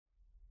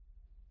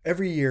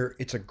Every year,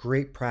 it's a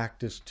great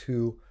practice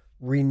to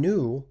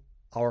renew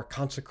our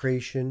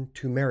consecration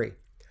to Mary.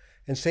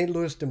 And St.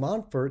 Louis de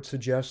Montfort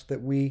suggests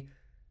that we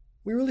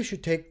really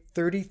should take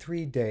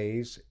 33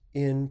 days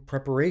in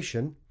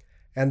preparation,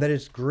 and that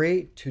it's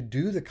great to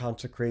do the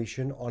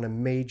consecration on a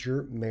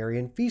major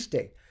Marian feast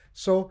day.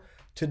 So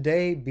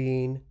today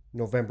being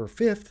November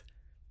 5th,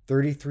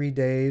 33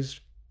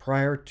 days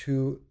prior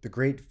to the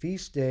great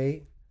feast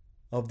day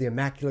of the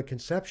Immaculate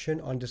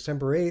Conception on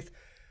December 8th,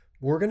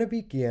 we're going to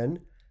begin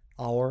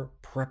our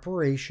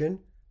preparation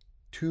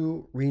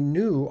to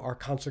renew our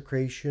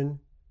consecration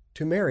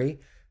to Mary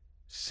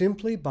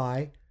simply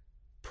by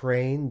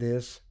praying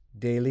this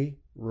daily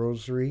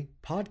rosary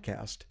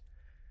podcast.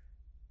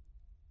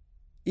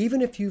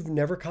 Even if you've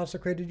never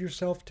consecrated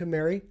yourself to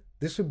Mary,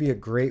 this would be a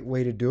great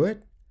way to do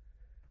it.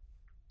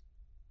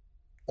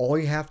 All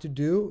you have to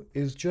do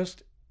is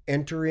just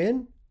enter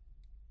in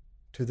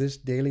to this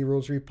daily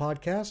rosary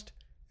podcast,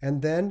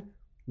 and then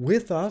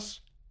with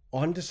us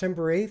on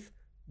December 8th,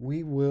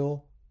 we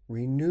will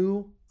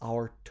renew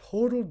our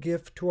total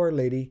gift to Our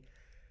Lady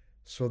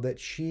so that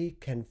she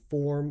can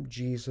form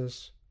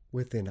Jesus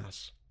within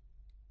us.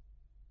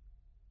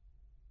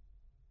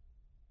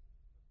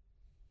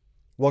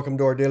 Welcome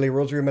to our daily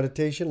rosary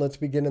meditation. Let's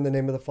begin in the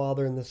name of the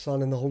Father, and the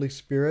Son, and the Holy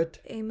Spirit.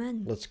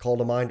 Amen. Let's call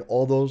to mind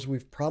all those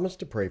we've promised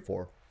to pray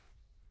for.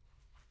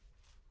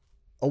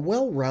 A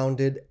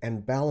well-rounded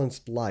and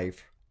balanced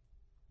life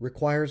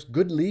requires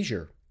good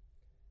leisure.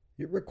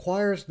 It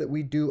requires that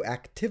we do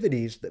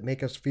activities that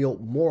make us feel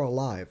more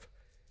alive,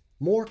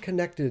 more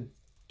connected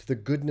to the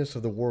goodness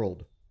of the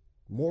world,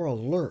 more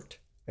alert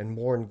and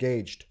more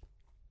engaged.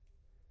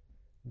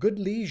 Good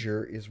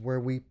leisure is where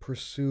we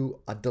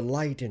pursue a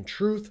delight in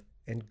truth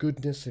and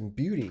goodness and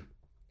beauty.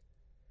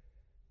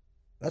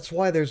 That's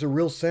why there's a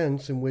real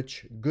sense in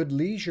which good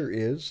leisure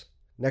is,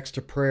 next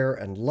to prayer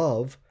and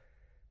love,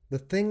 the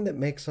thing that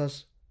makes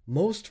us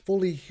most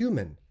fully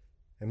human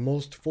and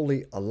most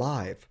fully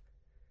alive.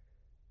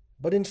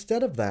 But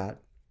instead of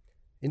that,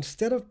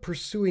 instead of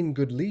pursuing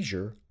good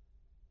leisure,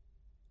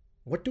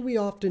 what do we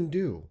often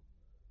do?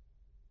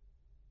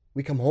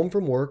 We come home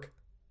from work,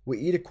 we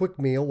eat a quick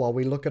meal while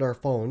we look at our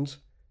phones,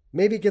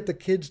 maybe get the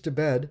kids to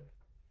bed,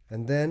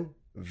 and then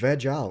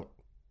veg out.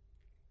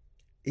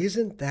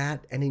 Isn't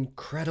that an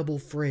incredible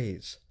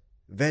phrase?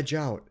 Veg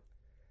out.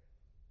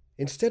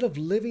 Instead of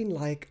living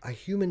like a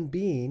human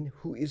being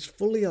who is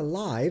fully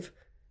alive,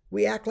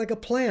 we act like a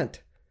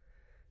plant.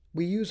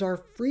 We use our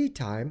free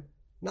time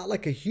not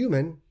like a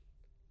human,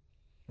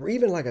 or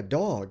even like a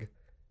dog,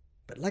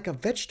 but like a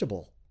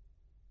vegetable.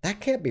 That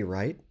can't be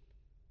right.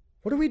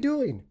 What are we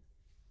doing?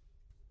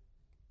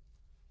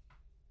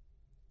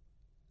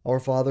 Our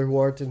Father who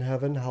art in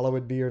heaven,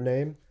 hallowed be your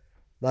name.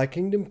 Thy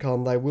kingdom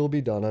come, thy will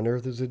be done on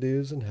earth as it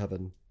is in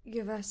heaven.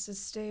 Give us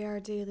this day our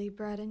daily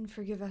bread, and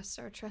forgive us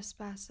our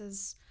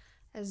trespasses,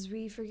 as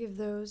we forgive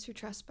those who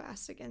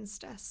trespass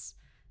against us.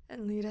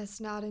 And lead us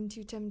not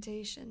into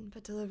temptation,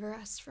 but deliver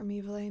us from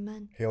evil.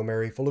 Amen. Hail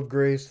Mary, full of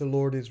grace, the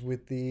Lord is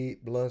with thee.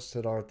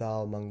 Blessed art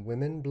thou among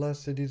women,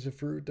 blessed is the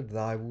fruit of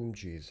thy womb,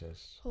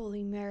 Jesus.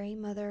 Holy Mary,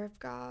 Mother of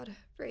God,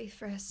 pray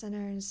for us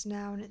sinners,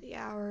 now and at the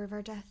hour of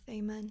our death.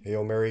 Amen.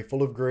 Hail Mary,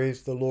 full of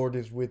grace, the Lord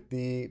is with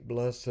thee.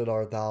 Blessed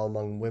art thou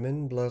among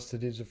women, blessed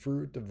is the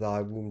fruit of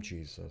thy womb,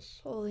 Jesus.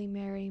 Holy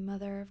Mary,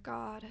 Mother of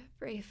God,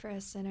 pray for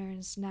us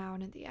sinners, now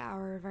and at the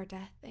hour of our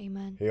death.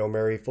 Amen. Hail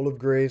Mary, full of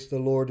grace, the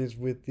Lord is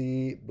with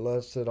thee.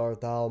 Blessed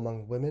art thou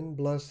among women,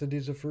 blessed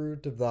is the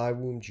fruit of thy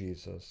womb,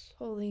 Jesus.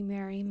 Holy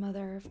Mary,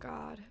 Mother of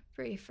God,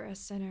 pray for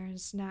us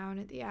sinners, now and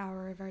at the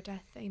hour of our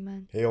death.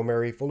 Amen. Hail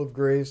Mary, full of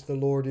grace, the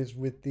Lord is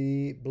with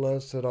thee.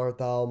 Blessed art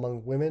thou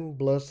among women,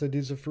 blessed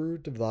is the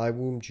fruit of thy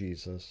womb,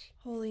 Jesus.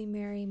 Holy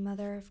Mary,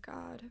 Mother of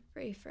God,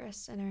 pray for us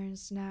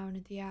sinners, now and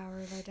at the hour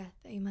of our death.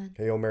 Amen.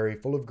 Hail Mary,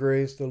 full of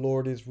grace, the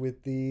Lord is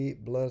with thee.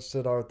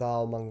 Blessed art thou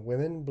among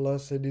women,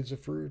 blessed is the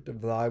fruit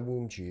of thy womb,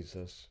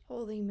 Jesus.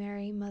 Holy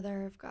Mary,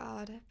 Mother of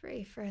God,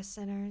 pray for us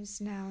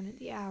sinners, now and at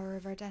the hour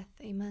of our death.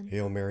 Amen.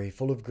 Hail Mary,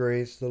 full of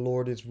grace, the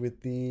Lord is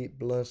with thee.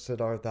 Blessed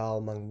art thou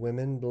among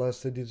women,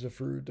 blessed is the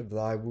fruit of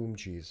thy womb,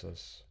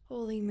 Jesus.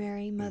 Holy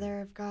Mary,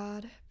 Mother of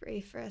God, pray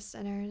for us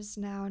sinners,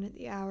 now and at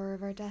the hour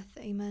of our death.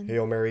 Amen.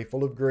 Hail Mary,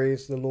 full of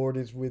grace, the Lord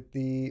is with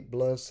thee.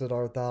 Blessed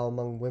art thou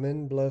among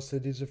women,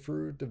 blessed is the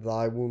fruit of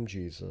thy womb,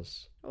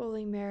 Jesus.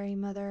 Holy Mary,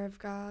 Mother of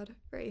God,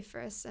 pray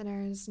for us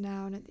sinners,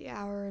 now and at the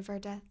hour of our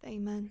death.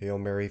 Amen. Hail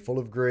Mary, full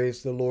of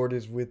grace, the Lord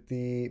is with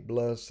thee.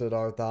 Blessed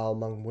art thou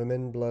among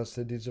women,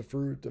 blessed is the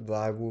fruit of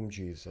thy womb,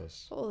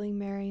 Jesus. Holy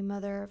Mary,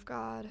 Mother of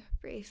God,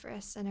 pray for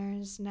us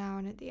sinners, now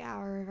and at the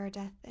hour of our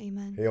death.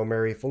 Amen. Hail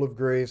Mary, full of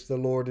grace, the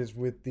Lord is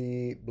with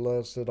thee.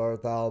 Blessed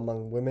art thou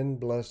among women,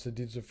 blessed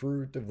is the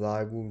fruit of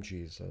thy womb,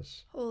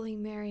 Jesus. Holy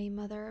Mary,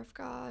 Mother of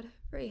God,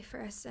 pray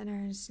for us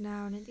sinners,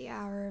 now and at the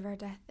hour of our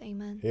death.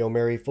 Amen. Hail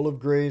Mary, full of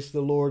grace,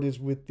 the Lord is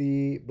with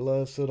thee.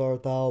 Blessed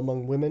art thou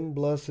among women,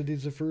 blessed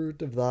is the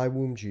fruit of thy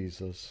womb,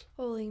 Jesus.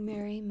 Holy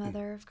Mary,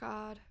 Mother of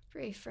God,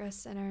 pray for us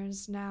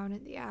sinners, now and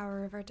at the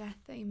hour of our death.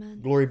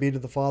 Amen. Glory be to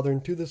the Father,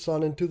 and to the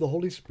Son, and to the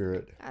Holy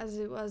Spirit. As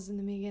it was in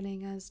the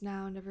beginning, as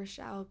now, and ever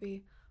shall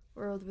be,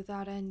 world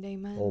without end.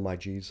 Amen. O my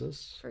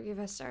Jesus, forgive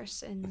us our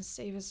sins,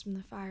 save us from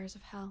the fires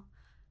of hell.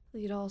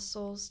 Lead all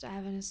souls to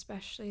heaven,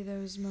 especially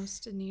those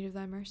most in need of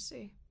thy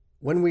mercy.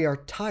 when we are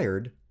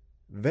tired,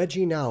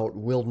 vegging out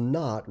will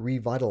not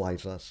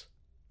revitalize us.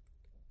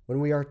 When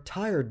we are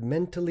tired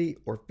mentally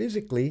or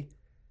physically,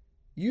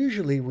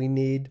 usually we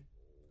need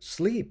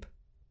sleep,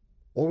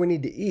 or we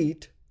need to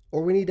eat,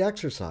 or we need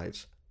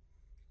exercise.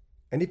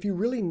 And if you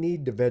really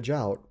need to veg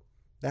out,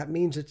 that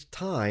means it's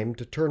time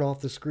to turn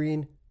off the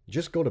screen,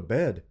 just go to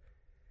bed.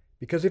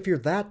 Because if you're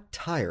that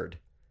tired,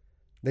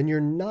 then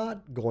you're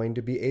not going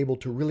to be able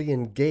to really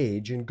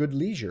engage in good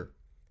leisure.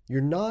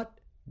 You're not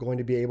going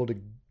to be able to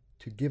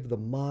give the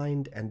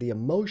mind and the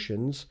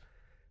emotions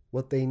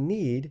what they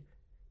need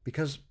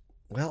because,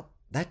 well,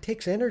 that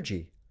takes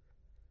energy.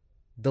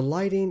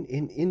 Delighting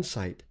in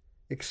insight,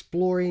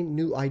 exploring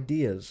new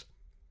ideas,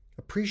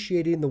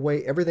 appreciating the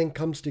way everything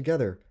comes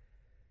together.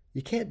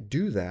 You can't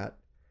do that.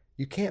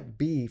 You can't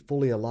be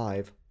fully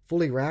alive,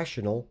 fully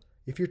rational,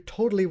 if you're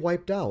totally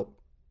wiped out.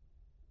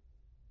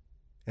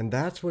 And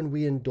that's when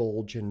we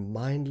indulge in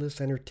mindless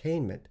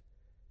entertainment,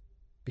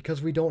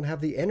 because we don't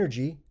have the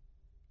energy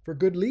for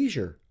good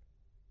leisure.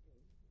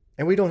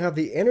 And we don't have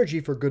the energy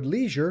for good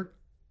leisure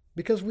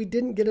because we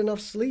didn't get enough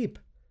sleep.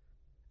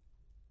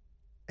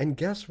 And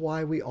guess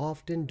why we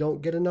often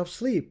don't get enough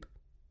sleep?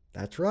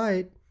 That's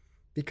right,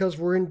 because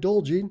we're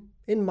indulging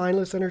in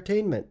mindless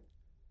entertainment.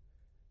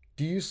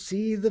 Do you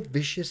see the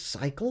vicious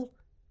cycle?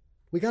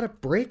 We got to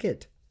break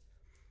it.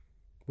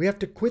 We have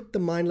to quit the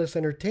mindless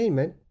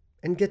entertainment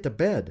and get to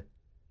bed.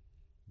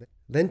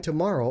 Then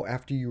tomorrow,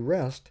 after you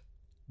rest,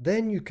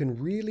 then you can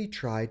really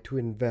try to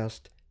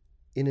invest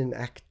in an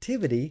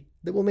activity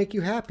that will make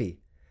you happy.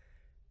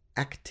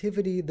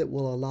 Activity that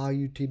will allow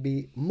you to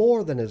be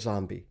more than a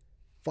zombie,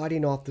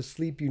 fighting off the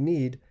sleep you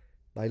need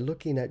by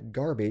looking at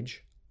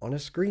garbage on a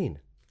screen.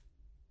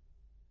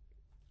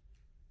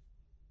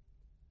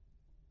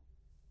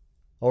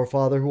 Our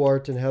Father who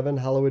art in heaven,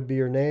 hallowed be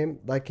your name.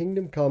 Thy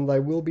kingdom come, thy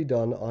will be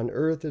done, on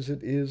earth as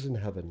it is in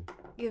heaven.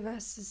 Give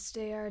us this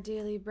day our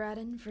daily bread,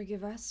 and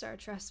forgive us our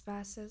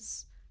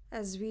trespasses,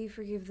 as we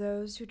forgive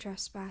those who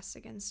trespass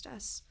against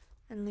us.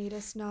 And lead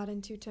us not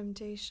into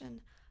temptation,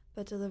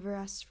 but deliver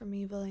us from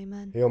evil.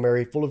 Amen. Hail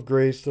Mary, full of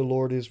grace, the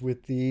Lord is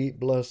with thee.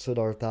 Blessed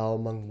art thou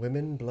among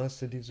women,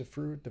 blessed is the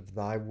fruit of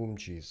thy womb,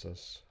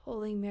 Jesus.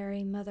 Holy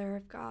Mary, Mother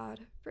of God,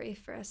 pray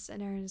for us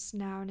sinners,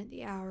 now and at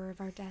the hour of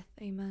our death.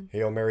 Amen.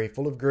 Hail Mary,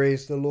 full of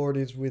grace, the Lord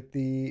is with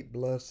thee.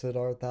 Blessed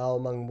art thou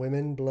among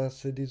women,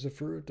 blessed is the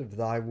fruit of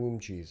thy womb,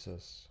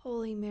 Jesus.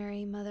 Holy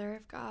Mary, Mother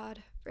of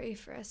God, pray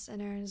for us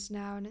sinners,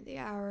 now and at the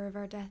hour of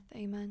our death.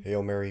 Amen.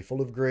 Hail Mary, full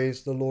of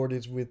grace, the Lord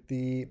is with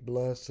thee.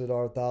 Blessed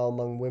art thou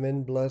among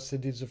women,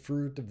 blessed is the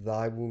fruit of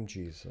thy womb,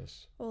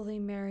 Jesus. Holy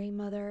Mary,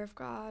 Mother of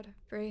God,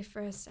 pray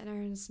for us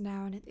sinners,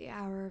 now and at the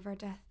hour of our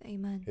death.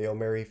 Amen. Hail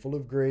Mary, full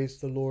of grace,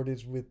 the Lord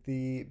is with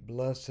thee.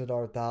 Blessed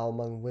art thou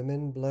among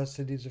women,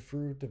 blessed is the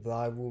fruit of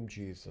thy womb,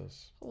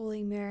 Jesus.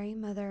 Holy Mary,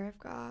 Mother of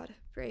God,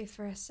 pray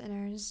for us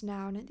sinners,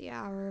 now and at the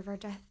hour of our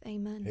death.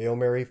 Amen. Hail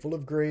Mary, full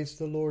of grace,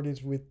 the Lord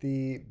is with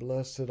thee.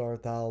 Blessed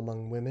art thou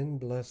among women,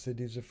 blessed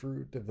is the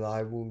fruit of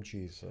thy womb,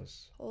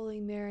 Jesus.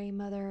 Holy Mary,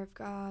 Mother of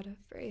God,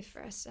 pray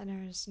for us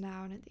sinners,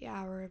 now and at the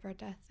hour of our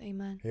death.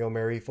 Amen. Hail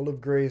Mary, full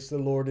of grace, the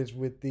Lord is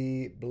with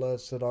thee.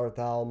 Blessed art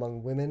thou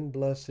among women,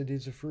 blessed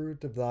is the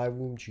fruit of thy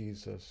womb,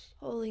 Jesus.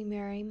 Holy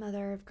Mary,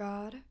 Mother of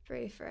God,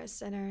 pray for us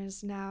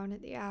sinners, now and at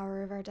the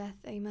hour of our death.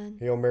 Amen.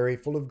 Hail Mary,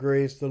 full of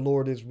grace, the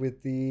Lord is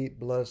with thee.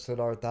 Blessed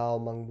art thou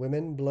among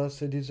women,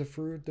 blessed is the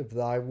fruit of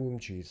thy womb,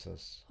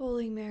 Jesus.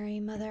 Holy Mary,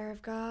 Mother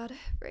of God,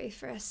 pray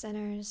for us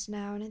sinners,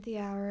 now and at the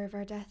hour of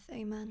our death.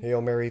 Amen.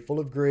 Hail Mary, full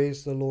of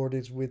grace, the Lord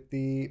is with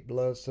thee.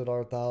 Blessed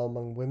art thou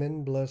among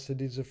women,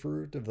 blessed is the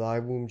fruit of thy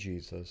womb,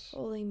 Jesus.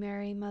 Holy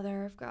Mary,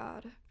 Mother of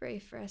God, pray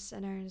for us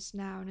sinners,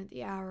 now and at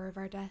the hour of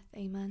our death.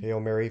 Amen. Hail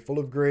Mary, full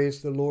of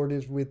grace, the Lord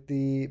is with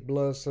thee.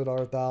 Blessed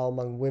art thou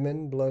among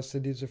women,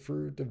 blessed is the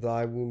fruit of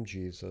thy womb,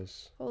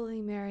 Jesus.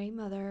 Holy Mary,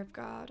 Mother of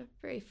God,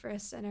 pray for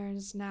us sinners,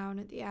 now and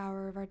at the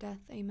hour of our death.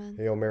 Amen.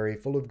 Hail Mary,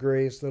 full of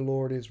grace, the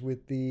Lord is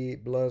with thee.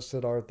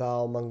 Blessed art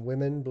thou among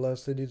women,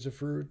 blessed is the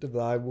fruit of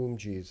thy womb,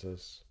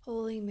 Jesus.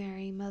 Holy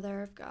Mary,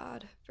 Mother of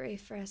God, pray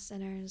for us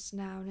sinners,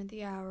 now and at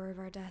the hour of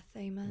our death.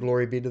 Amen.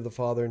 Glory be to the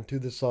Father, and to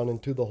the Son,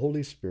 and to the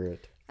Holy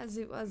Spirit. As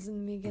it was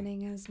in the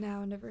beginning, as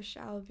now, and ever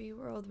shall be,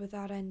 world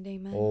without end.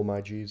 Amen. O my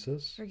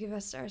Jesus, forgive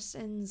us our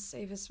sins,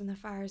 save us from the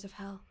fires of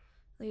hell.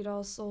 Lead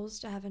all souls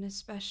to heaven,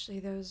 especially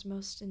those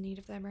most in need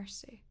of thy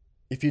mercy.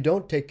 if you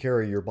don't take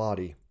care of your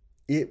body,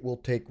 it will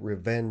take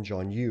revenge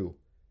on you,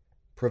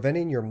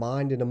 preventing your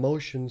mind and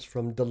emotions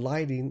from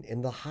delighting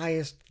in the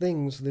highest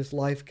things this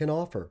life can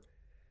offer.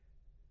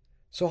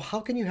 So how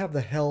can you have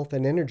the health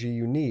and energy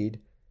you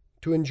need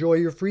to enjoy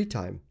your free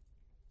time?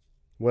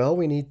 Well,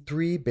 we need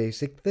 3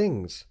 basic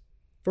things.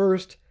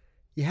 First,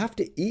 you have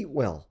to eat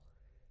well.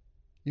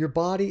 Your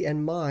body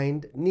and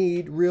mind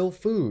need real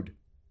food,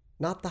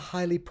 not the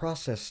highly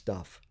processed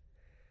stuff.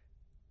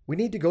 We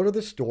need to go to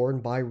the store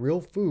and buy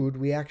real food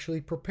we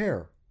actually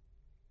prepare.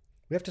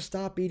 We have to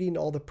stop eating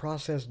all the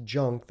processed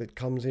junk that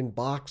comes in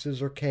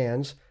boxes or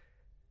cans,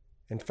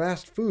 and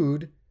fast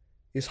food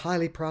is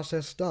highly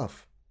processed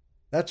stuff.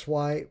 That's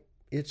why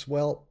it's,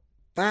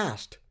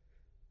 fast.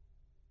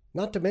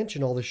 Not to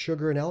mention all the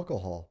sugar and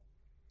alcohol.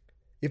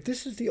 If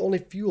this is the only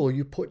fuel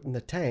you put in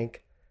the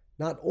tank,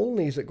 not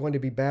only is it going to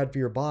be bad for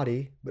your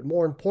body, but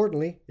more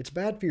importantly, it's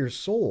bad for your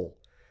soul.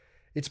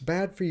 It's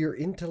bad for your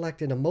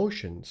intellect and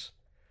emotions.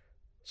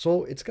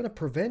 So it's going to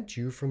prevent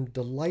you from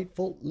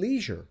delightful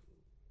leisure.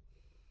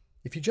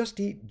 If you just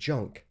eat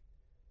junk,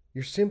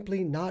 you're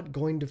simply not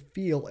going to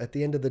feel at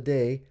the end of the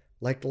day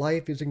like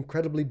life is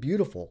incredibly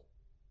beautiful,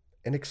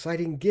 an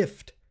exciting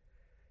gift.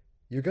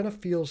 You're going to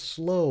feel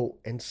slow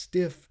and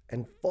stiff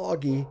and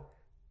foggy,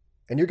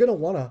 and you're going to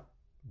want to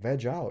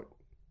veg out.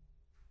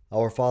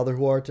 Our Father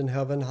who art in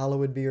heaven,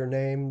 hallowed be your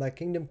name. Thy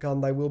kingdom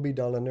come, thy will be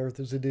done on earth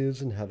as it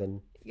is in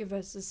heaven. Give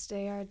us this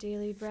day our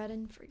daily bread,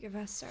 and forgive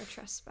us our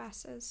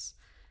trespasses,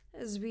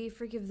 as we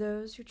forgive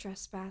those who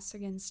trespass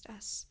against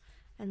us.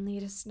 And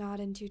lead us not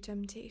into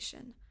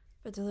temptation,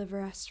 but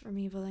deliver us from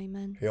evil.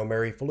 Amen. Hail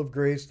Mary, full of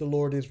grace, the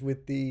Lord is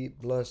with thee.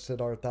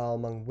 Blessed art thou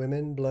among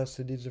women,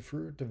 blessed is the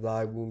fruit of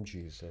thy womb,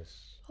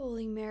 Jesus.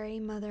 Holy Mary,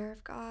 Mother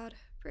of God,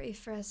 pray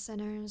for us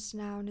sinners,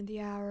 now and at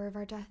the hour of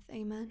our death.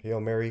 Amen. Hail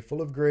Mary,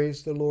 full of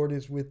grace, the Lord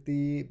is with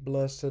thee.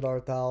 Blessed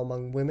art thou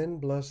among women,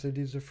 blessed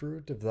is the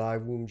fruit of thy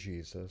womb,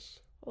 Jesus.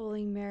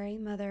 Holy Mary,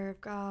 Mother of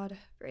God,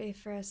 pray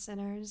for us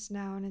sinners,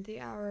 now and at the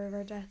hour of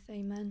our death.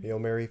 Amen. Hail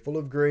Mary, full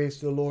of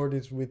grace, the Lord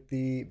is with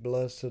thee.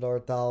 Blessed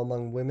art thou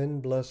among women,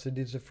 blessed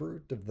is the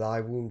fruit of thy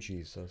womb,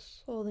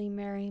 Jesus. Holy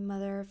Mary,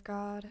 Mother of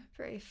God,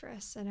 pray for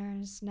us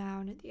sinners, now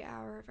and at the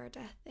hour of our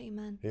death.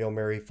 Amen. Hail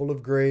Mary, full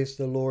of grace,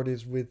 the Lord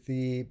is with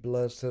thee.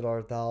 Blessed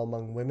art thou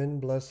among women,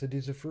 blessed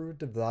is the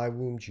fruit of thy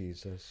womb,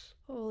 Jesus.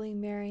 Holy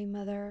Mary,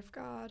 Mother of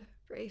God,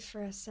 pray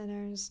for us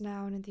sinners,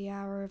 now and at the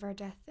hour of our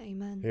death.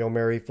 Amen. Hail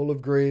Mary, full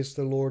of grace,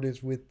 the Lord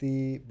is with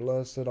thee.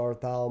 Blessed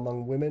art thou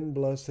among women,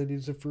 blessed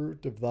is the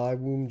fruit of thy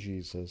womb,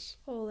 Jesus.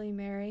 Holy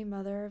Mary,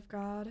 Mother of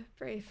God,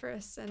 pray for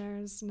us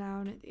sinners,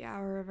 now and at the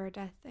hour of our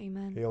death.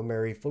 Amen. Hail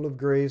Mary, full of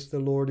grace, the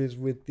Lord is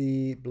with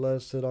thee.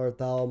 Blessed art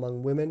thou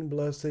among women,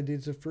 blessed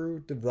is the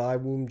fruit of thy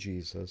womb,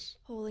 Jesus.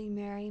 Holy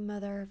Mary,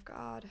 Mother of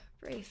God,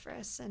 pray for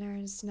us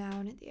sinners, now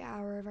and at the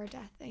hour of our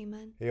death.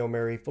 Amen. Hail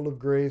Mary, full of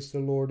grace, the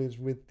Lord is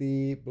with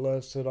thee.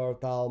 Blessed art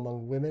thou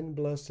among women,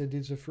 blessed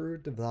is the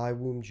fruit of thy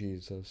womb,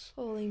 Jesus.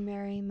 Holy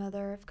Mary,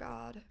 Mother of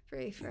God,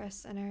 pray for us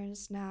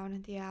sinners, now and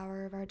at the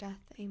hour of our death.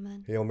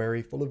 Amen. Hail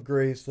Mary, full of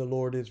grace, the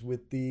Lord is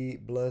with thee.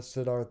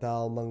 Blessed art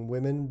thou among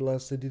women,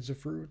 blessed is the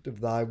fruit of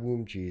thy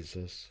womb,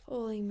 Jesus.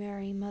 Holy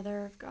Mary,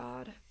 Mother of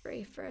God,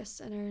 pray for us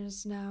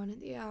sinners, now and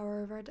at the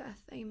hour of our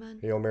death. Amen.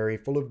 Hail Mary,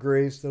 full of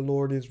grace, the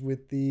Lord is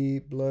with thee.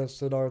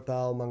 Blessed art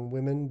thou among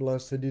women,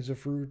 blessed is the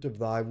fruit of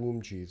thy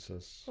womb,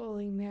 Jesus.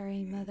 Holy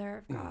Mary, Mother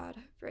of God,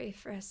 pray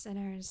for us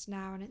sinners,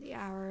 now and at the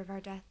hour of our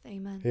death.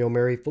 Amen. Hail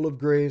Mary, full of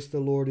grace, the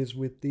Lord is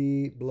with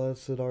thee.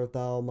 Blessed art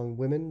thou among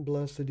women,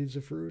 blessed is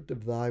the fruit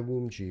of thy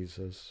womb,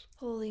 Jesus.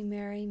 Holy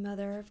Mary,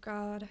 Mother of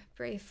God,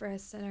 pray for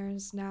us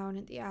sinners, now and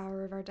at the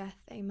hour of our death.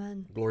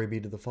 Amen. Glory be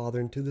to the Father,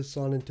 and to the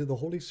Son, and to the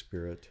Holy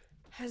Spirit.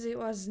 As it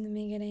was in the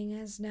beginning,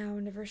 as now,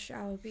 and ever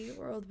shall be,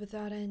 world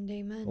without end.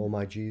 Amen. O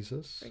my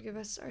Jesus, forgive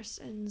us our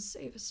sins,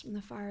 save us from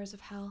the fires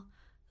of hell.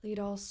 Lead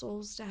all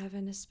souls to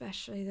heaven,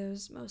 especially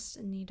those most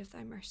in need of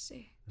thy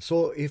mercy.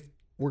 So if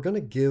we're going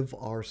to give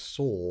our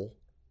soul,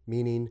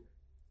 meaning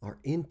our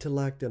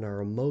intellect and our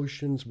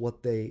emotions,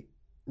 what they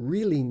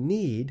really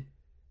need,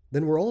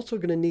 then we're also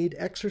going to need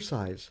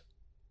exercise.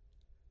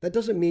 That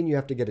doesn't mean you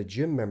have to get a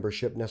gym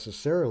membership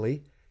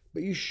necessarily,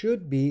 but you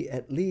should be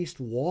at least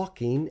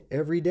walking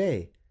every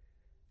day.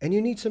 And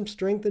you need some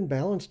strength and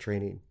balance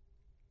training.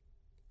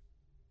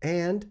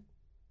 And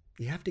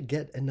you have to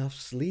get enough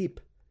sleep.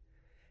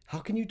 How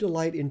can you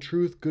delight in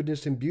truth,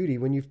 goodness, and beauty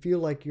when you feel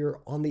like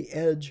you're on the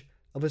edge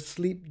of a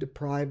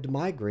sleep-deprived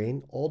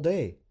migraine all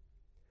day?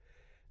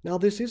 Now,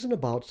 this isn't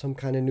about some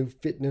kind of new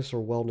fitness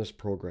or wellness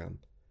program.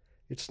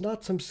 It's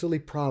not some silly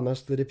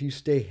promise that if you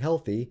stay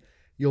healthy,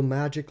 you'll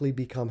magically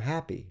become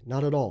happy.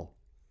 Not at all.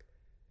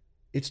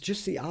 It's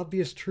just the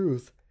obvious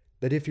truth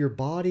that if your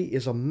body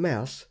is a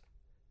mess,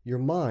 your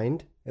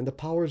mind and the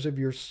powers of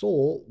your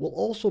soul will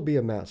also be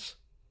a mess.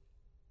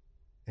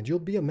 And you'll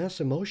be a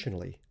mess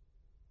emotionally.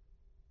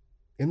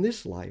 In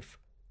this life,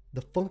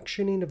 the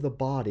functioning of the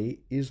body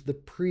is the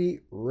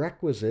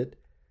prerequisite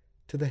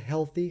to the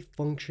healthy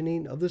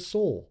functioning of the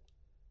soul.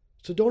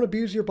 So don't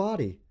abuse your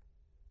body,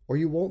 or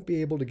you won't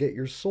be able to get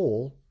your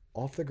soul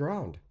off the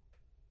ground.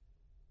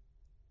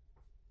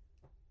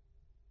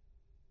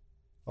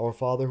 Our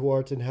Father who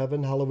art in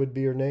heaven, hallowed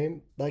be your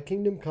name. Thy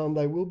kingdom come,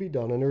 thy will be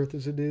done on earth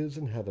as it is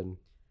in heaven.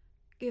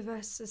 Give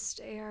us this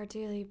day our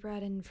daily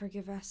bread, and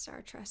forgive us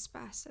our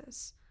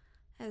trespasses,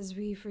 as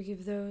we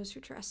forgive those who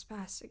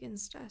trespass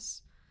against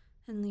us.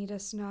 And lead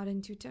us not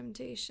into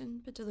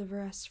temptation, but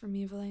deliver us from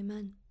evil.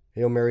 Amen.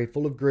 Hail Mary,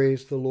 full of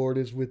grace, the Lord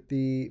is with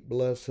thee.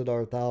 Blessed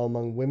art thou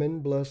among women,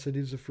 blessed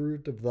is the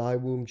fruit of thy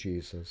womb,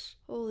 Jesus.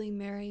 Holy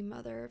Mary,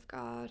 Mother of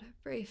God,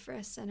 pray for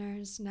us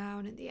sinners, now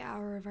and at the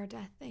hour of our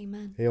death.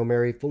 Amen. Hail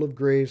Mary, full of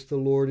grace, the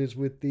Lord is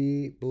with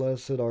thee.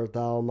 Blessed art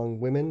thou among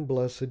women,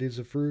 blessed is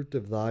the fruit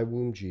of thy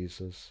womb,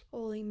 Jesus.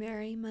 Holy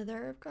Mary,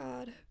 Mother of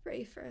God,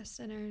 pray for us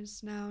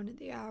sinners, now and at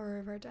the hour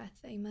of our death.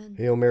 Amen.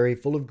 Hail Mary,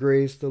 full of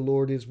grace, the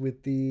Lord is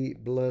with thee.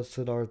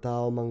 Blessed art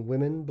thou among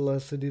women,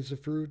 blessed is the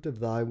fruit of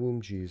thy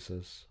womb,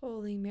 Jesus.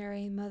 Holy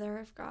Mary, Mother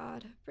of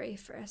God, pray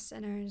for us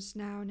sinners,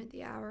 now and at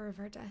the hour of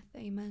our death.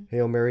 Amen.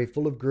 Hail Mary,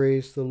 full of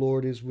grace, the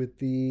Lord is with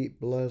thee.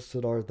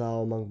 Blessed art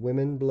thou among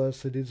women,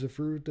 blessed is the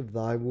fruit of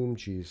thy womb,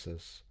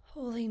 Jesus.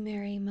 Holy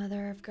Mary,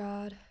 Mother of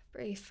God,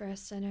 pray for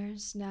us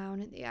sinners, now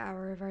and at the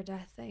hour of our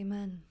death.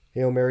 Amen.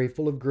 Hail Mary,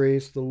 full of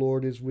grace, the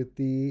Lord is with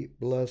thee.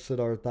 Blessed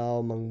art thou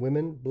among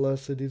women,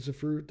 blessed is the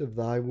fruit of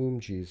thy womb,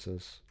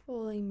 Jesus.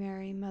 Holy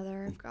Mary,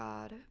 Mother of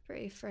God,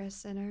 pray for us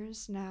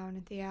sinners, now and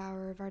at the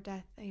hour of our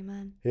death.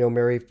 Amen. Hail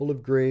Mary, full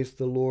of grace,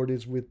 the Lord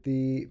is with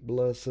thee.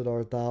 Blessed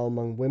art thou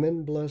among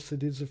women,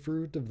 blessed is the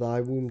fruit of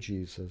thy womb,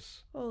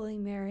 Jesus. Holy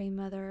Mary,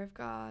 Mother of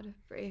God,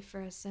 pray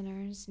for us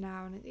sinners,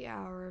 now and at the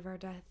hour of our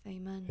death.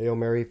 Amen. Hail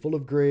Mary, full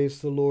of grace,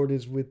 the Lord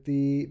is with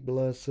thee.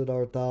 Blessed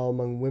art thou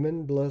among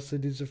women,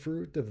 blessed is the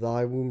fruit of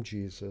thy womb,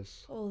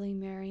 Jesus. Holy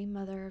Mary,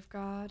 Mother of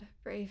God,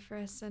 pray for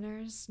us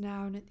sinners,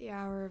 now and at the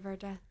hour of our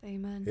death.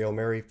 Amen. Hail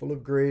Mary, full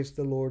of grace,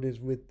 the Lord is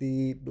with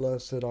thee.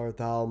 Blessed art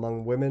thou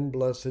among women,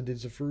 blessed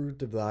is the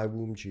fruit of thy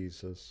womb,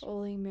 Jesus.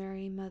 Holy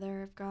Mary,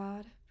 Mother of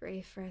God,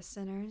 pray for us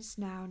sinners,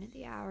 now and at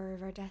the hour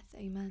of our death.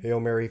 Amen. Hail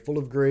Mary, full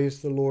of grace,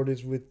 the Lord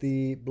is with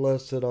thee.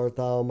 Blessed art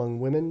thou among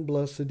women,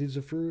 blessed is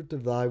the fruit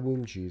of thy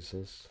womb,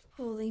 Jesus.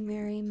 Holy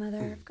Mary,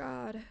 Mother of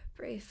God,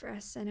 pray for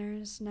us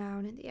sinners, now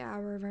and at the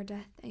hour of our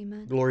death.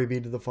 Amen. Glory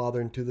be to the Father,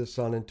 and to the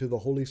Son, and to the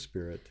Holy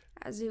Spirit.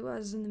 As it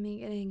was in the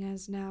beginning,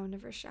 as now, and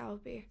ever shall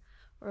be,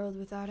 world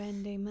without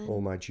end. Amen. O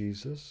my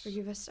Jesus,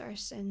 Forgive us our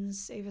sins,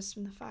 save us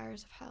from the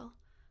fires of hell.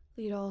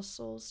 Lead all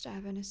souls to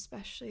heaven,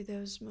 especially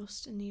those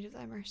most in need of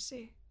thy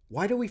mercy.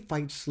 why do we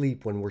fight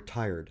sleep when we're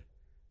tired?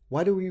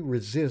 Why do we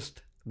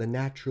resist the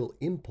natural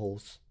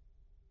impulse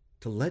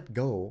to let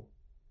go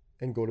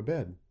and go to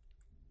bed?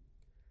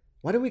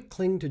 Why do we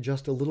cling to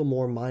just a little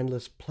more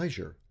mindless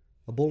pleasure,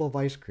 a bowl of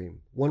ice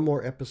cream, one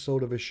more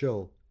episode of a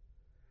show?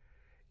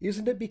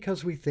 Isn't it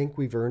because we think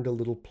we've earned a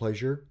little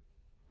pleasure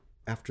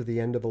after the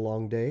end of a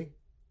long day?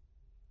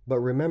 But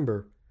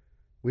remember,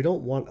 we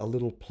don't want a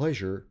little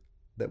pleasure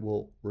that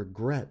we'll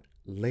regret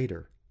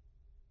later.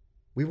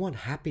 We want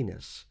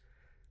happiness.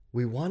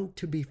 We want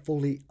to be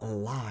fully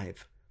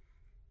alive.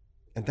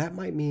 And that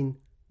might mean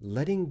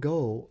letting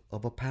go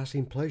of a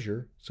passing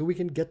pleasure so we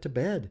can get to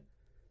bed.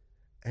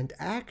 And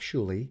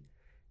actually,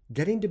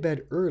 getting to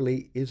bed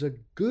early is a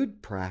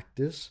good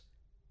practice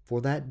for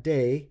that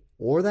day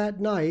or that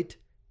night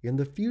in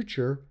the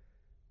future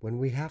when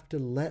we have to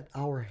let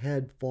our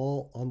head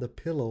fall on the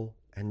pillow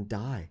and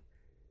die.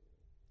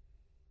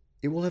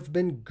 It will have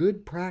been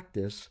good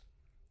practice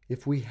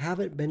if we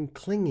haven't been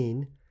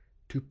clinging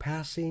to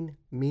passing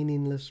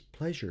meaningless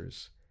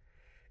pleasures.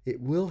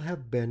 It will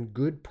have been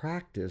good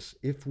practice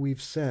if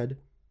we've said,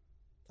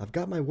 I've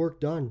got my work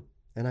done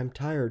and I'm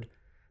tired,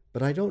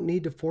 but I don't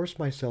need to force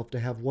myself to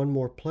have one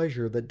more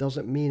pleasure that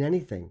doesn't mean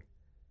anything.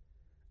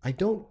 I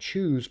don't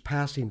choose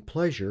passing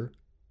pleasure.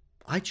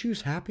 I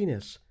choose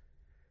happiness,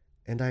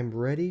 and I'm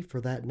ready for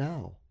that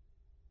now.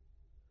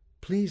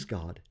 Please,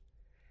 God,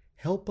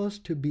 help us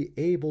to be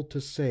able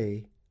to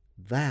say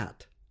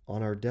that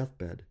on our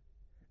deathbed.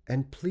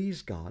 And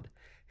please, God,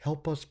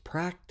 help us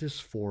practice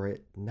for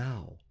it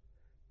now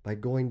by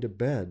going to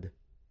bed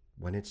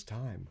when it's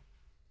time.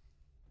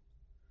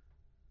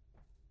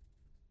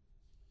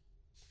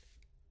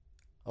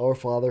 Our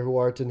Father who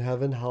art in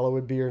heaven,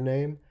 hallowed be your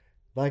name.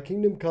 Thy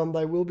kingdom come,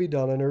 thy will be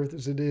done on earth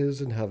as it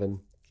is in heaven.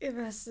 Give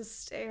us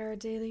this day our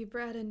daily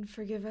bread, and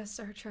forgive us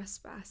our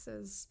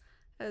trespasses,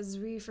 as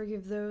we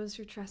forgive those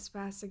who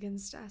trespass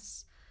against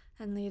us.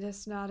 And lead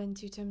us not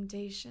into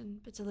temptation,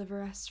 but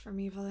deliver us from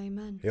evil.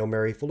 Amen. Hail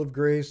Mary, full of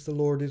grace, the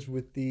Lord is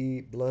with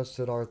thee.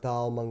 Blessed art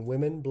thou among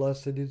women,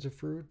 blessed is the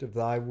fruit of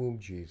thy womb,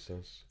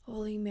 Jesus.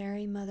 Holy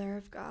Mary, Mother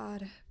of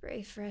God,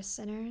 pray for us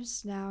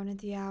sinners, now and at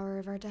the hour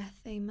of our death.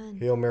 Amen.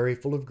 Hail Mary,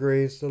 full of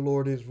grace, the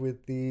Lord is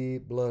with thee.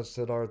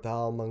 Blessed art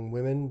thou among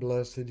women,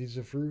 blessed is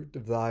the fruit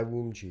of thy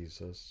womb,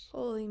 Jesus.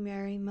 Holy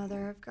Mary,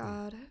 Mother of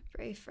God,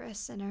 pray for us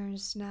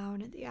sinners, now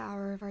and at the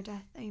hour of our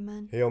death.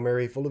 Amen. Hail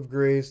Mary, full of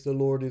grace, the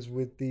Lord is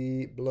with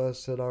thee.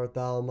 Blessed art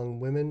thou among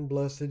women,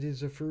 blessed is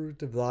the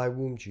fruit of thy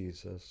womb,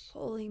 Jesus.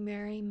 Holy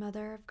Mary,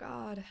 Mother of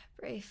God,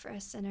 pray for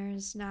us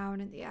sinners, now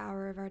and at the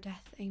hour of our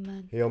death.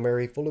 Amen. Hail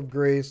Mary, full of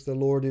grace, the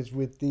Lord is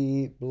with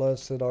thee.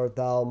 Blessed art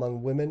thou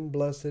among women,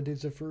 blessed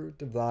is the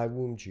fruit of thy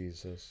womb,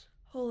 Jesus.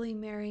 Holy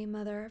Mary,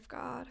 Mother of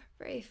God,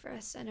 pray for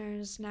us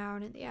sinners, now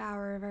and at the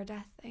hour of our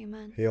death.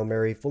 Amen. Hail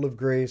Mary, full of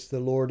grace, the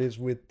Lord is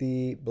with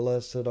thee.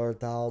 Blessed art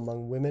thou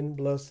among women,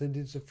 blessed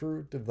is the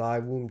fruit of thy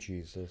womb,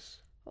 Jesus.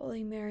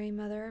 Holy Mary,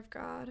 Mother of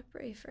God,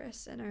 pray for us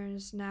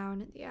sinners, now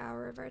and at the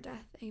hour of our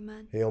death.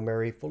 Amen. Hail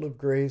Mary, full of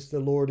grace, the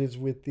Lord is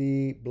with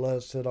thee.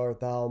 Blessed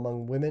art thou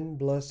among women,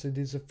 blessed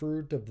is the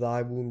fruit of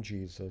thy womb,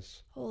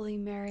 Jesus. Holy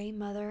Mary,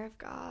 Mother of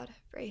God,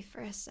 pray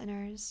for us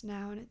sinners,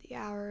 now and at the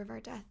hour of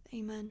our death.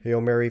 Amen. Hail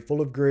Mary, full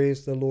of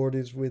grace, the Lord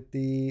is with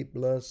thee.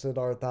 Blessed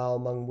art thou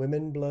among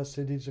women, blessed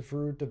is the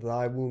fruit of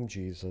thy womb,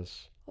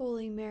 Jesus.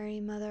 Holy Mary,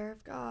 Mother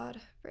of God,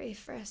 pray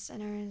for us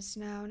sinners,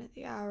 now and at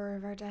the hour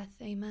of our death.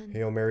 Amen.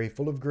 Hail Mary,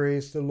 full of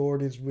grace, the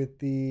Lord is with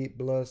thee.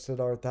 Blessed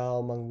art thou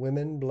among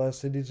women,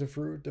 blessed is the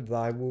fruit of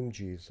thy womb,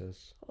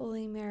 Jesus.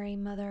 Holy Mary,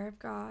 Mother of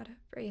God,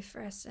 pray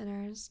for us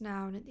sinners,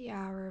 now and at the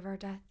hour of our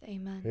death.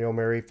 Amen. Hail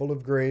Mary, full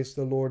of grace,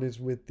 the Lord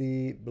is with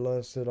thee.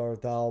 Blessed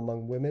art thou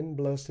among women,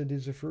 blessed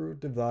is the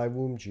fruit of thy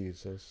womb,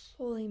 Jesus.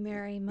 Holy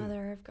Mary,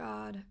 Mother of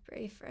God,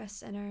 pray for us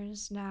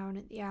sinners, now and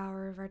at the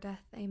hour of our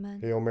death.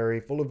 Amen. Hail Mary,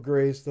 full of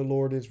grace, the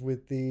Lord is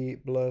with thee.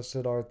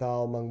 Blessed art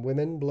thou among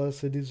women,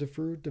 blessed is the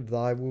fruit of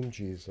thy womb,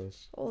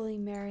 Jesus. Holy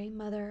Mary,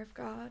 Mother of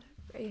God,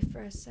 pray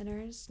for us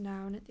sinners,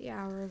 now and at the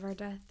hour of our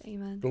death.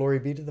 Amen. Glory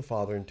be to the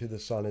Father, and to the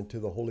Son, and to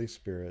the Holy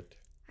Spirit.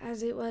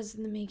 As it was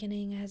in the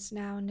beginning, as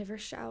now, and ever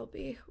shall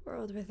be,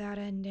 world without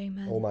end.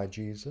 Amen. O my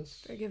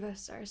Jesus, forgive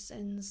us our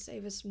sins,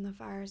 save us from the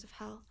fires of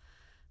hell.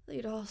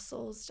 Lead all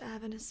souls to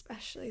heaven,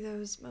 especially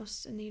those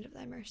most in need of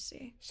thy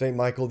mercy. Saint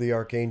Michael the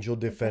Archangel,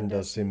 defend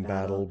us in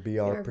battle. Be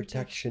our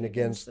protection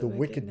against the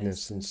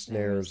wickedness and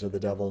snares of the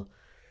devil.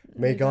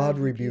 May God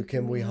rebuke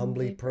him, we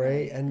humbly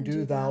pray. And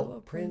do thou,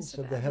 O Prince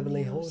of the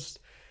heavenly host,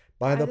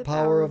 by the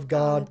power of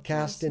God,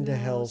 cast into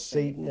hell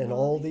Satan and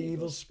all the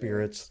evil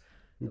spirits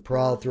who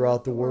prowl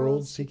throughout the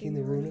world, seeking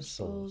the ruin of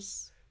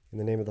souls. In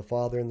the name of the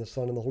Father, and the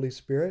Son, and the Holy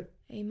Spirit.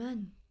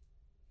 Amen.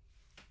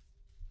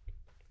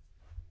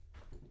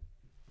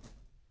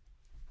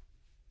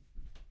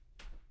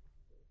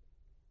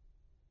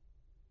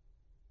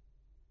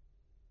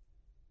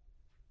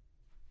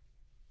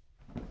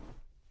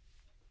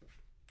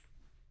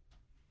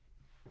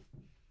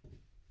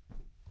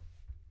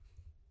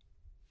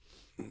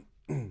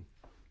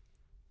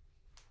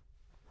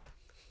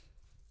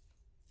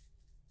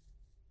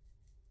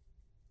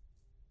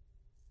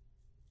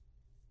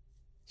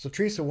 So,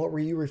 Teresa, what were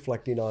you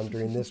reflecting on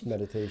during this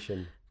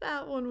meditation?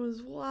 That one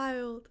was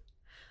wild.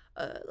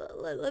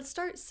 Let's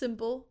start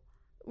simple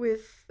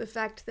with the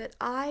fact that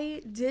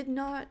I did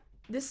not,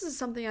 this is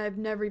something I've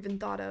never even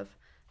thought of,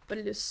 but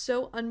it is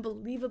so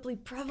unbelievably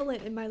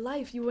prevalent in my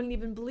life. You wouldn't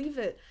even believe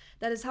it.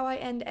 That is how I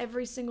end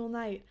every single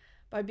night,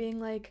 by being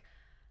like,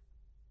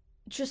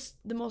 just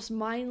the most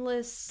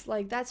mindless,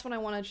 like that's when I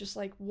want to just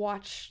like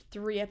watch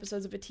 3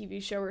 episodes of a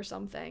TV show or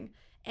something.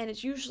 And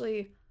it's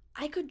usually,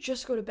 I could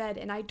just go to bed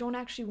and I don't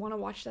actually want to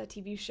watch that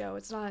TV show.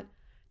 It's not,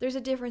 there's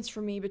a difference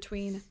for me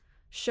between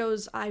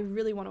shows I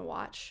really want to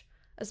watch.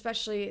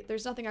 Especially,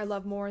 there's nothing I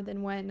love more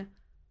than when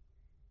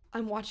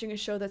I'm watching a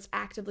show that's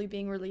actively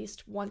being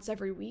released once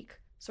every week.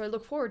 So I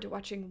look forward to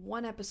watching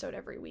 1 episode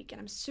every week,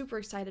 and I'm super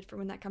excited for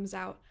when that comes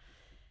out.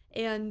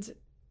 And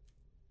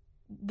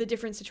the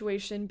different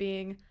situation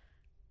being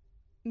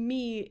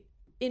me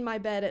in my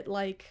bed at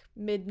like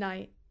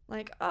midnight,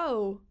 like,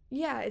 oh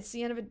yeah, it's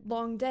the end of a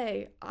long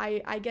day.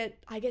 I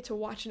get to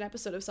watch an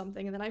episode of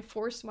something, and then I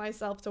force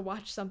myself to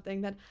watch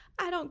something that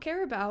I don't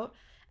care about,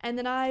 and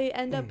then I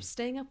end up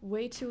staying up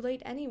way too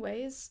late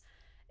anyways.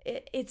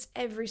 It's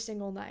every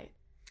single night.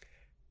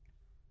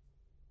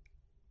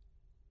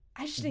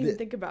 I just didn't even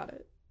think about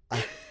it.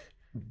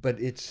 But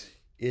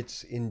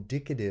it's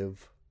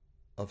indicative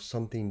of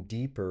something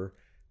deeper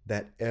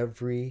that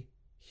every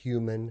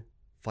human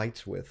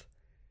fights with.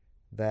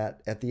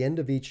 That at the end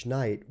of each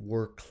night,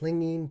 we're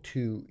clinging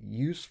to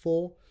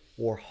useful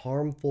or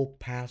harmful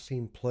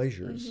passing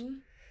pleasures. Mm-hmm.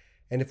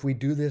 And if we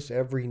do this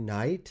every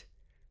night,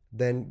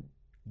 then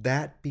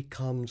that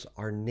becomes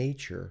our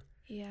nature.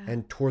 Yeah.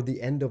 And toward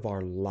the end of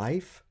our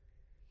life,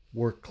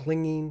 we're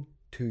clinging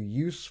to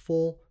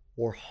useful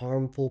or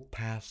harmful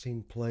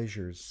passing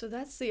pleasures. So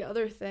that's the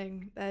other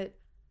thing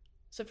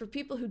so for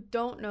people who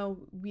don't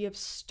know, we have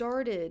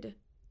started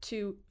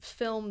to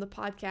film the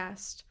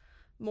podcast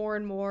more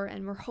and more,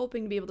 and we're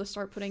hoping to be able to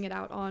start putting it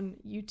out on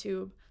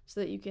YouTube so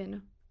that you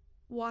can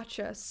watch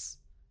us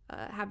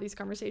have these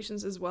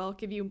conversations as well,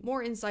 give you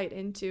more insight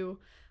into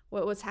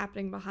what's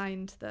happening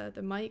behind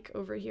the mic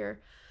over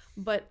here.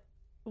 But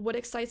what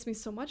excites me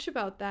so much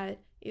about that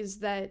is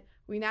that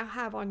we now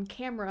have on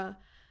camera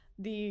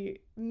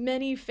the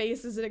many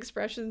faces and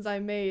expressions I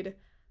made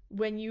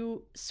when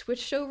you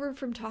switched over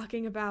from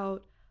talking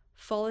about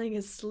falling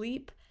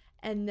asleep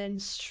and then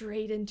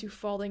straight into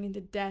falling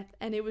into death.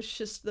 And it was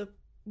just the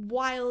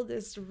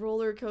wildest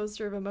roller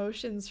coaster of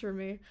emotions for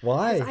me.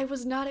 Why? I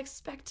was not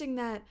expecting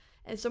that.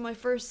 And so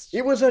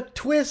it was a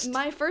twist.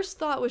 My first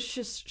thought was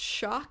just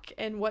shock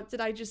and what did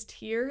I just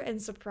hear,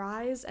 and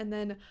surprise, and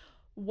then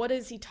what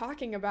is he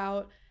talking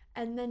about,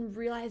 and then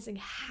realizing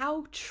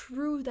how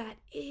true that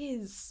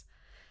is.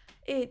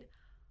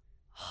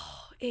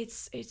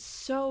 It's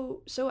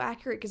so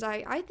accurate, because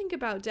I think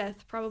about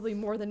death probably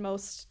more than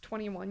most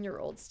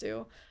 21-year-olds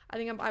do. I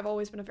think I've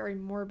always been a very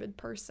morbid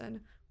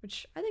person,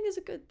 which I think is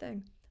a good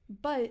thing.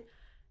 But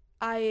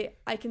I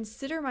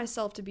consider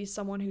myself to be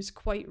someone who's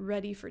quite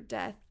ready for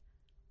death,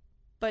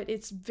 but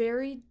it's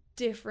very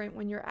different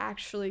when you're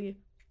actually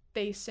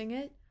facing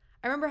it.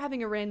 I remember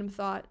having a random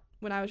thought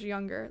when I was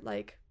younger,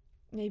 like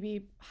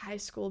maybe high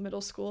school,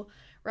 middle school,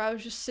 where I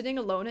was just sitting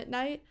alone at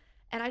night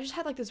and I just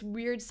had like this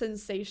weird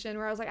sensation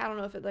where I was like, I don't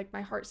know if it like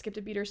my heart skipped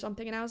a beat or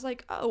something, and I was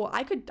like, oh,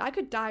 I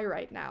could die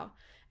right now.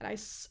 And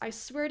I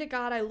swear to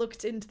God, I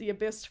looked into the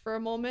abyss for a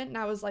moment and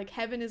I was like,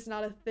 heaven is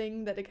not a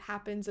thing that it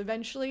happens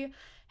eventually.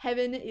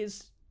 Heaven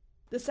is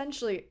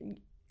essentially,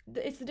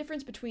 it's the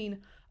difference between,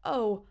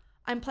 oh,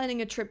 I'm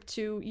planning a trip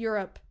to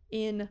Europe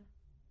in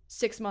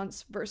 6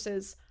 months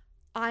versus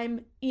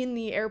I'm in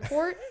the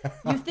airport.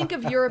 You think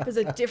of Europe as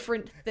a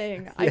different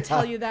thing, I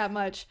tell you that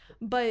much.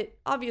 But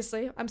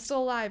obviously, I'm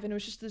still alive, and it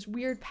was just this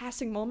weird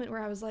passing moment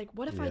where I was like,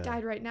 what if I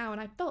died right now? And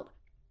I felt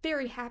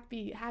very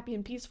happy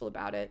and peaceful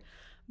about it.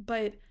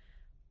 But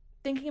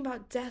thinking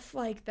about death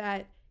like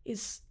that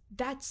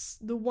that's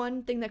the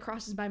one thing that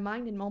crosses my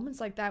mind in moments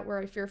like that where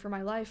I fear for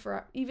my life,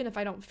 or even if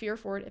I don't fear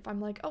for it, if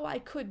I'm like, oh, I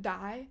could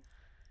die,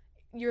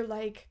 you're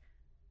like,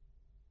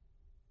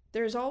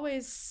 there's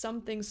always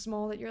something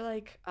small that you're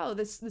like, oh,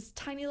 this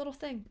tiny little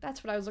thing.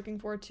 That's what I was looking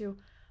forward to.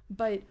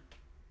 But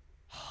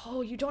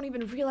oh, you don't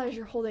even realize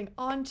you're holding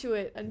on to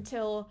it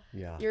until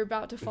you're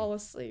about to fall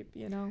asleep,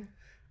 you know?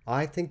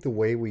 I think the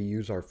way we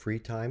use our free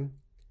time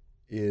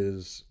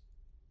is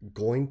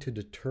going to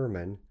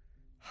determine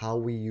how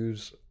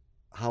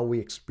we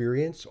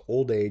experience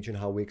old age and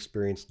how we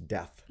experience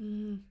death.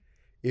 Mm-hmm.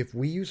 If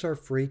we use our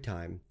free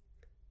time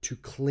to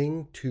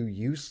cling to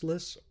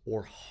useless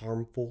or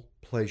harmful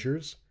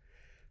pleasures,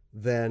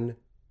 then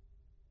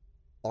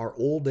our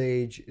old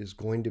age is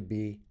going to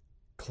be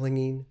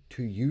clinging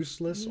to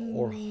useless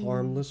or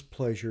harmless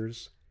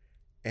pleasures,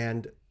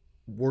 and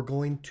we're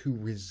going to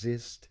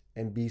resist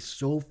and be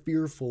so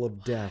fearful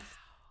of death.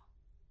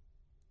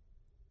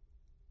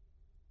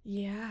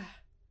 Yeah.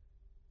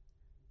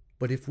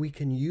 But if we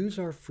can use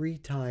our free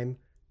time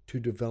to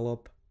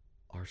develop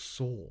our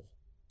soul,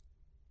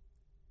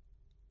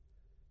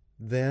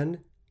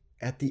 then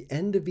at the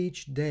end of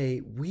each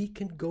day, we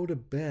can go to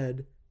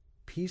bed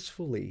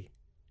peacefully.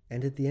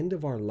 And at the end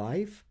of our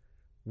life,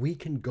 we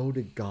can go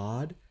to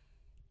God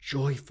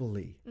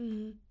joyfully.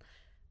 Mm-hmm.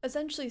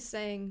 Essentially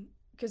saying,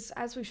 because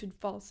as we should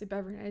fall asleep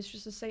every night, it's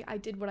just to say, I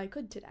did what I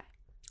could today.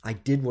 I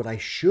did what I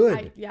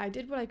should. I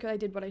did what I could. I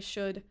did what I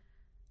should.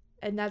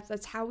 And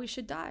that's how we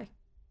should die.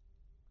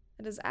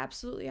 That is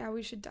absolutely how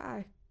we should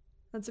die.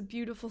 That's a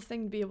beautiful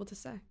thing to be able to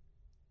say.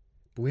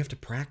 But we have to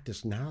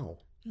practice now.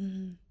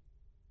 Mm-hmm.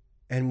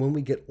 And when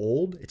we get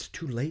old, it's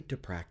too late to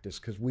practice,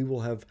 because we will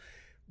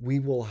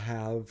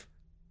have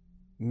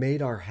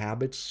made our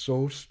habits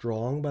so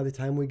strong by the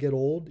time we get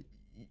old.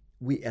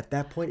 At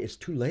that point, it's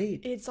too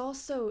late. It's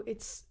also,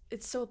 it's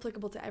so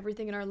applicable to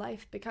everything in our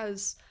life,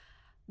 because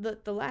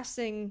the last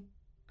thing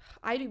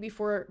I do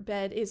before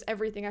bed is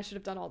everything I should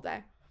have done all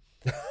day.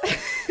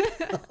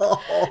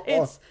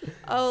 It's,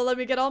 oh, let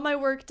me get all my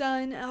work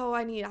done. Oh,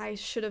 I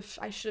should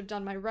have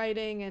done my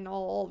writing and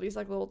all these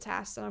like little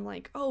tasks. And I'm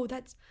like, oh,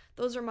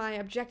 those are my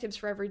objectives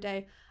for every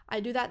day. I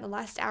do that in the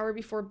last hour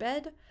before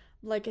bed,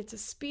 like it's a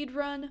speed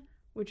run,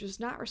 which is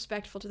not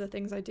respectful to the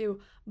things I do.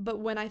 But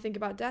when I think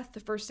about death, the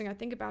first thing I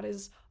think about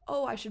is,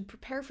 oh, I should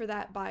prepare for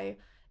that by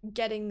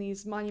getting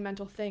these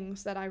monumental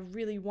things that I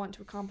really want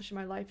to accomplish in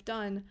my life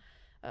done,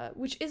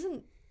 which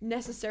isn't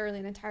necessarily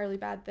an entirely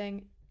bad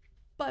thing.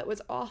 But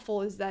what's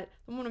awful is that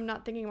when I'm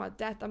not thinking about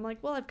death, I'm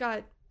like, well,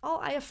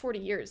 I have 40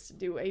 years to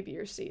do A, B,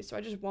 or C, so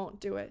I just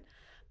won't do it.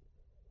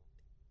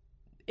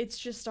 It's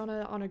just on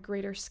a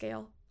greater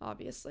scale,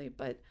 obviously,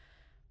 but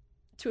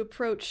to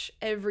approach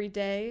every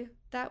day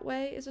that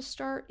way is a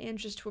start, and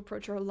just to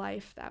approach our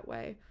life that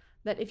way.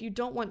 That if you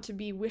don't want to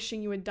be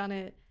wishing you had done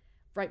it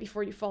right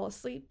before you fall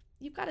asleep,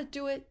 you've got to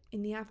do it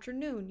in the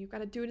afternoon. You've got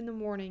to do it in the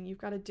morning. You've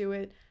got to do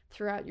it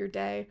throughout your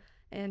day,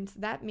 and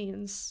that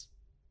means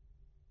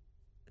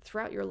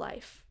throughout your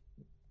life.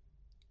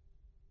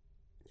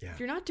 Yeah. If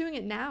you're not doing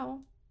it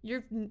now,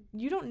 you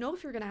don't know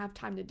if you're going to have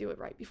time to do it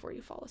right before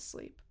you fall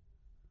asleep.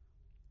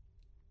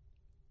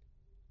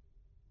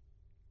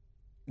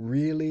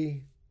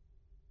 Really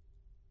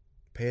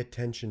pay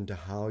attention to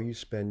how you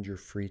spend your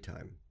free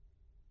time,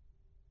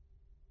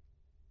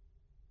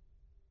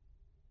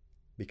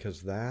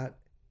 because that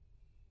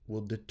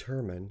will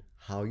determine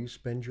how you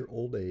spend your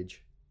old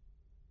age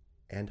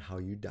and how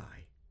you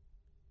die.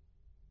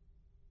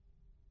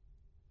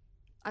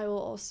 I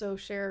will also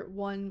share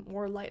one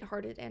more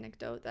lighthearted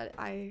anecdote that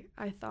I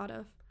thought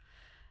of.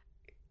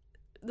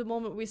 The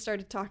moment we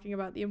started talking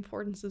about the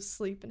importance of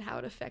sleep and how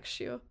it affects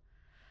you,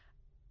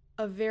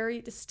 a very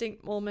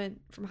distinct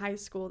moment from high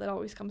school that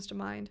always comes to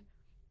mind.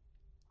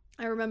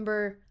 I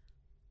remember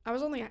I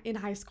was only in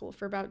high school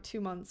for about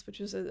 2 months,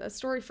 which is a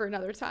story for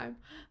another time.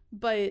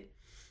 But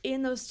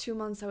in those 2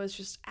 months, I was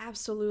just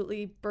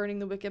absolutely burning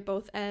the wick at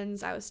both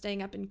ends. I was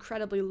staying up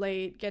incredibly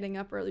late, getting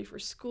up early for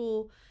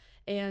school,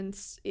 and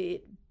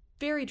it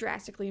very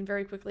drastically and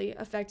very quickly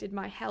affected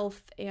my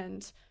health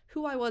and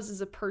who I was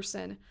as a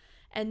person.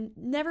 And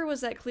never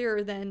was that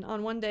clearer than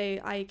on one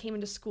day I came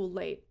into school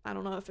late. I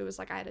don't know if it was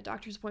like I had a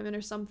doctor's appointment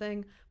or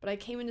something, but I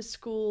came into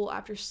school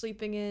after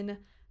sleeping in,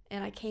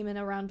 and I came in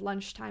around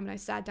lunchtime, and I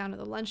sat down at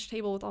the lunch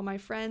table with all my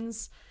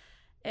friends,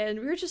 and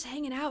we were just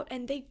hanging out,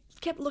 and they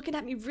kept looking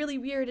at me really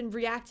weird and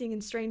reacting in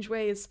strange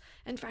ways.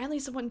 And finally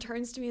someone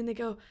turns to me and they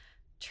go,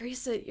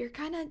 "Teresa, you're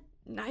kind of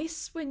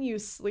nice when you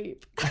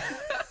sleep."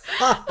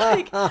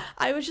 Like,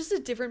 I was just a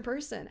different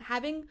person.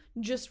 Having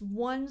just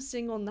one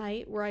single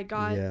night where I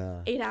got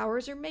 8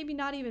 hours, or maybe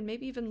not even,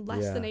 maybe even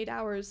less than 8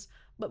 hours,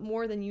 but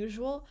more than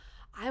usual,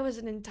 I was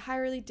an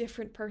entirely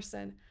different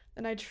person.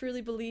 And I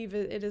truly believe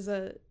it is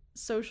a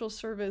social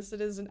service.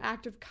 It is an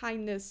act of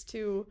kindness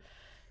to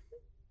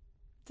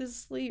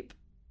sleep.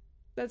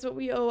 That's what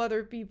we owe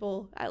other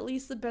people, at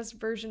least the best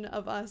version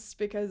of us,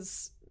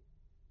 because,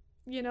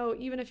 you know,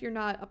 even if you're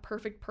not a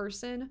perfect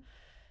person,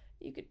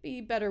 you could be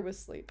better with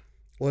sleep.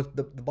 Well,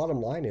 the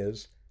bottom line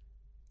is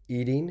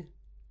eating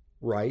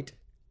right,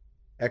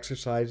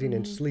 exercising,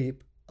 and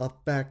sleep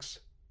affects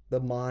the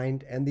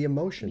mind and the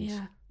emotions.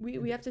 Yeah,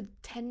 we have to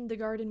tend the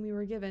garden we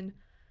were given.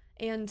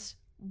 And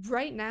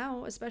right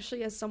now,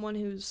 especially as someone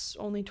who's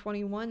only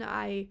 21,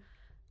 I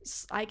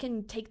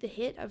can take the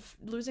hit of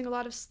losing a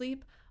lot of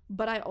sleep,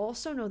 but I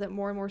also know that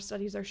more and more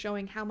studies are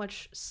showing how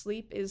much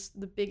sleep is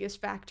the biggest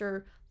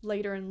factor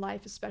later in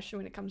life, especially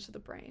when it comes to the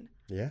brain.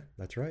 Yeah,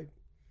 that's right.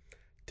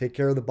 Take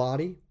care of the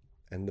body,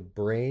 and the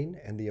brain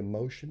and the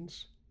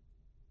emotions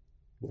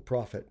will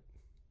profit.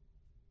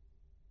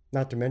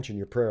 Not to mention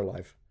your prayer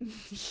life.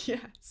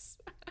 Yes.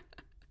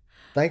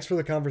 Thanks for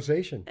the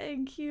conversation.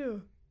 Thank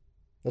you.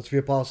 Let's be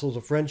apostles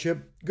of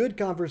friendship, good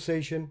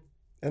conversation,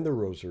 and the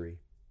rosary.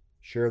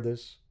 Share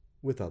this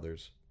with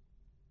others.